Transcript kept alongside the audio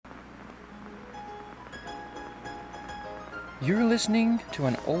You're listening to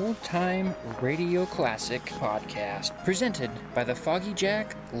an old-time radio classic podcast presented by the Foggy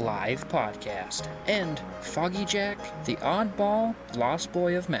Jack Live Podcast and Foggy Jack, the oddball lost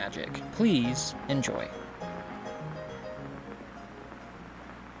boy of magic. Please enjoy.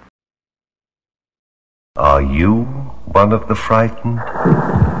 Are you one of the frightened?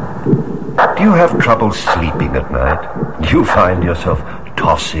 Do you have trouble sleeping at night? Do you find yourself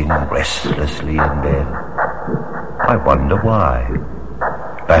tossing restlessly in bed? I wonder why.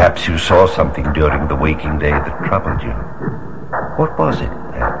 Perhaps you saw something during the waking day that troubled you. What was it?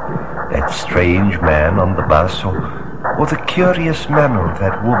 That strange man on the bus, or the curious manner of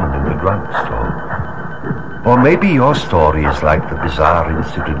that woman in the drugstore? Or maybe your story is like the bizarre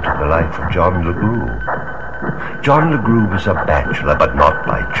incident in the life of John Le Gru. John Le Gru was a bachelor, but not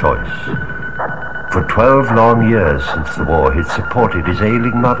by choice. For 12 long years since the war, he'd supported his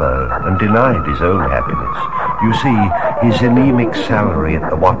ailing mother and denied his own happiness. You see, his anemic salary at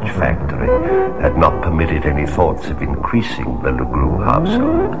the watch factory had not permitted any thoughts of increasing the Le Gru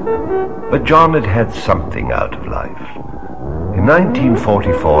household. But John had had something out of life. In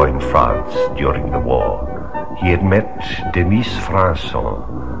 1944 in France, during the war, he had met Denise Franson,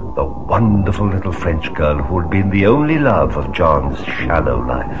 the wonderful little French girl who had been the only love of John's shallow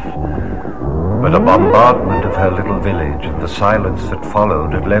life. But a bombardment of her little village and the silence that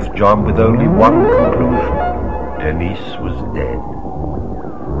followed had left John with only one conclusion. Denise was dead.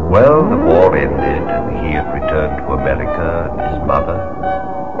 Well, the war ended and he had returned to America and his mother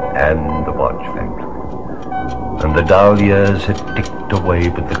and the watch factory. And the dull years had ticked away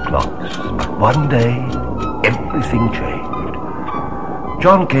with the clocks. But one day, everything changed.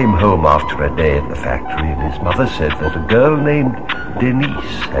 John came home after a day at the factory and his mother said that a girl named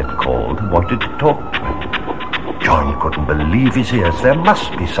Denise had called and wanted to talk to him. John couldn't believe his ears. There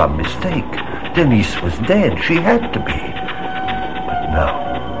must be some mistake. Denise was dead. She had to be. But no.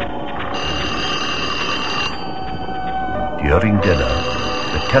 During dinner,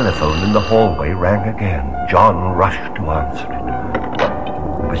 the telephone in the hallway rang again. John rushed to answer it.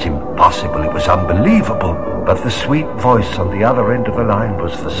 It was impossible. It was unbelievable. But the sweet voice on the other end of the line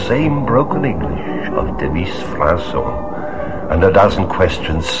was the same broken English of Denise Franson. And a dozen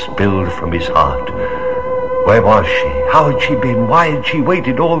questions spilled from his heart. Where was she? How had she been? Why had she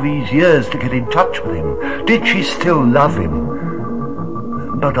waited all these years to get in touch with him? Did she still love him?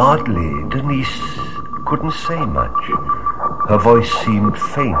 But oddly, Denise couldn't say much. Her voice seemed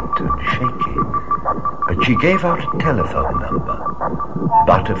faint and shaky. But she gave out a telephone number.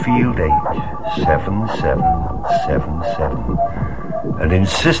 Butterfield 87777, and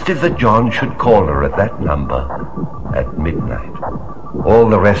insisted that John should call her at that number at midnight. All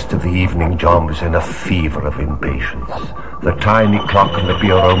the rest of the evening, John was in a fever of impatience. The tiny clock on the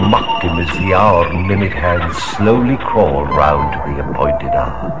bureau mocked him as the hour and minute hands slowly crawled round to the appointed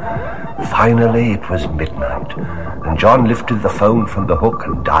hour. Finally, it was midnight, and John lifted the phone from the hook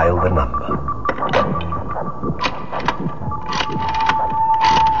and dialed the number.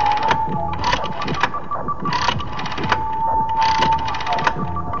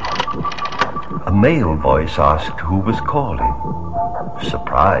 A male voice asked who was calling.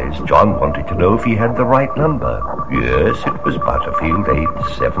 Surprised, John wanted to know if he had the right number. Yes, it was Butterfield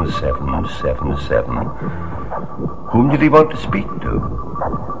 87777. Whom did he want to speak to?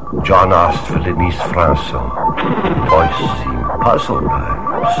 John asked for Denise Franson. The voice seemed puzzled.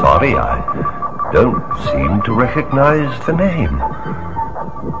 I'm sorry, I don't seem to recognize the name.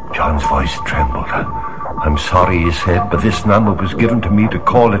 John's voice trembled. I'm sorry, he said, but this number was given to me to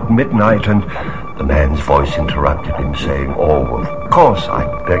call at midnight, and the man's voice interrupted him, saying, Oh, of course, I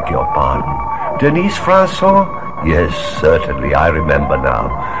beg your pardon. Denise Franson? Yes, certainly, I remember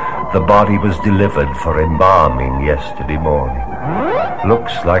now. The body was delivered for embalming yesterday morning.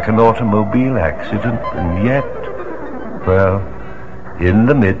 Looks like an automobile accident, and yet, well, in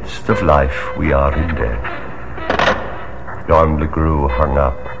the midst of life we are in death. John Le Gru hung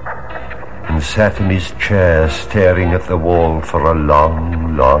up and sat in his chair staring at the wall for a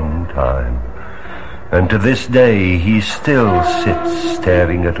long, long time. And to this day he still sits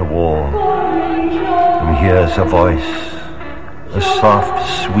staring at a wall and hears a voice, a soft,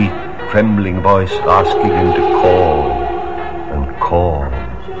 sweet, trembling voice asking him to call and call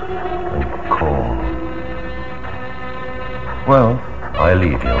and call. Well, I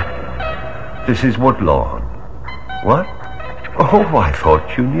leave you. This is Woodlawn. What? Oh, I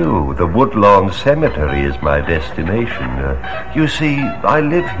thought you knew. The Woodlawn Cemetery is my destination. You see, I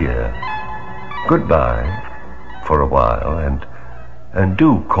live here. Goodbye for a while, and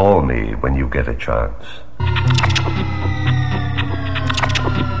do call me when you get a chance.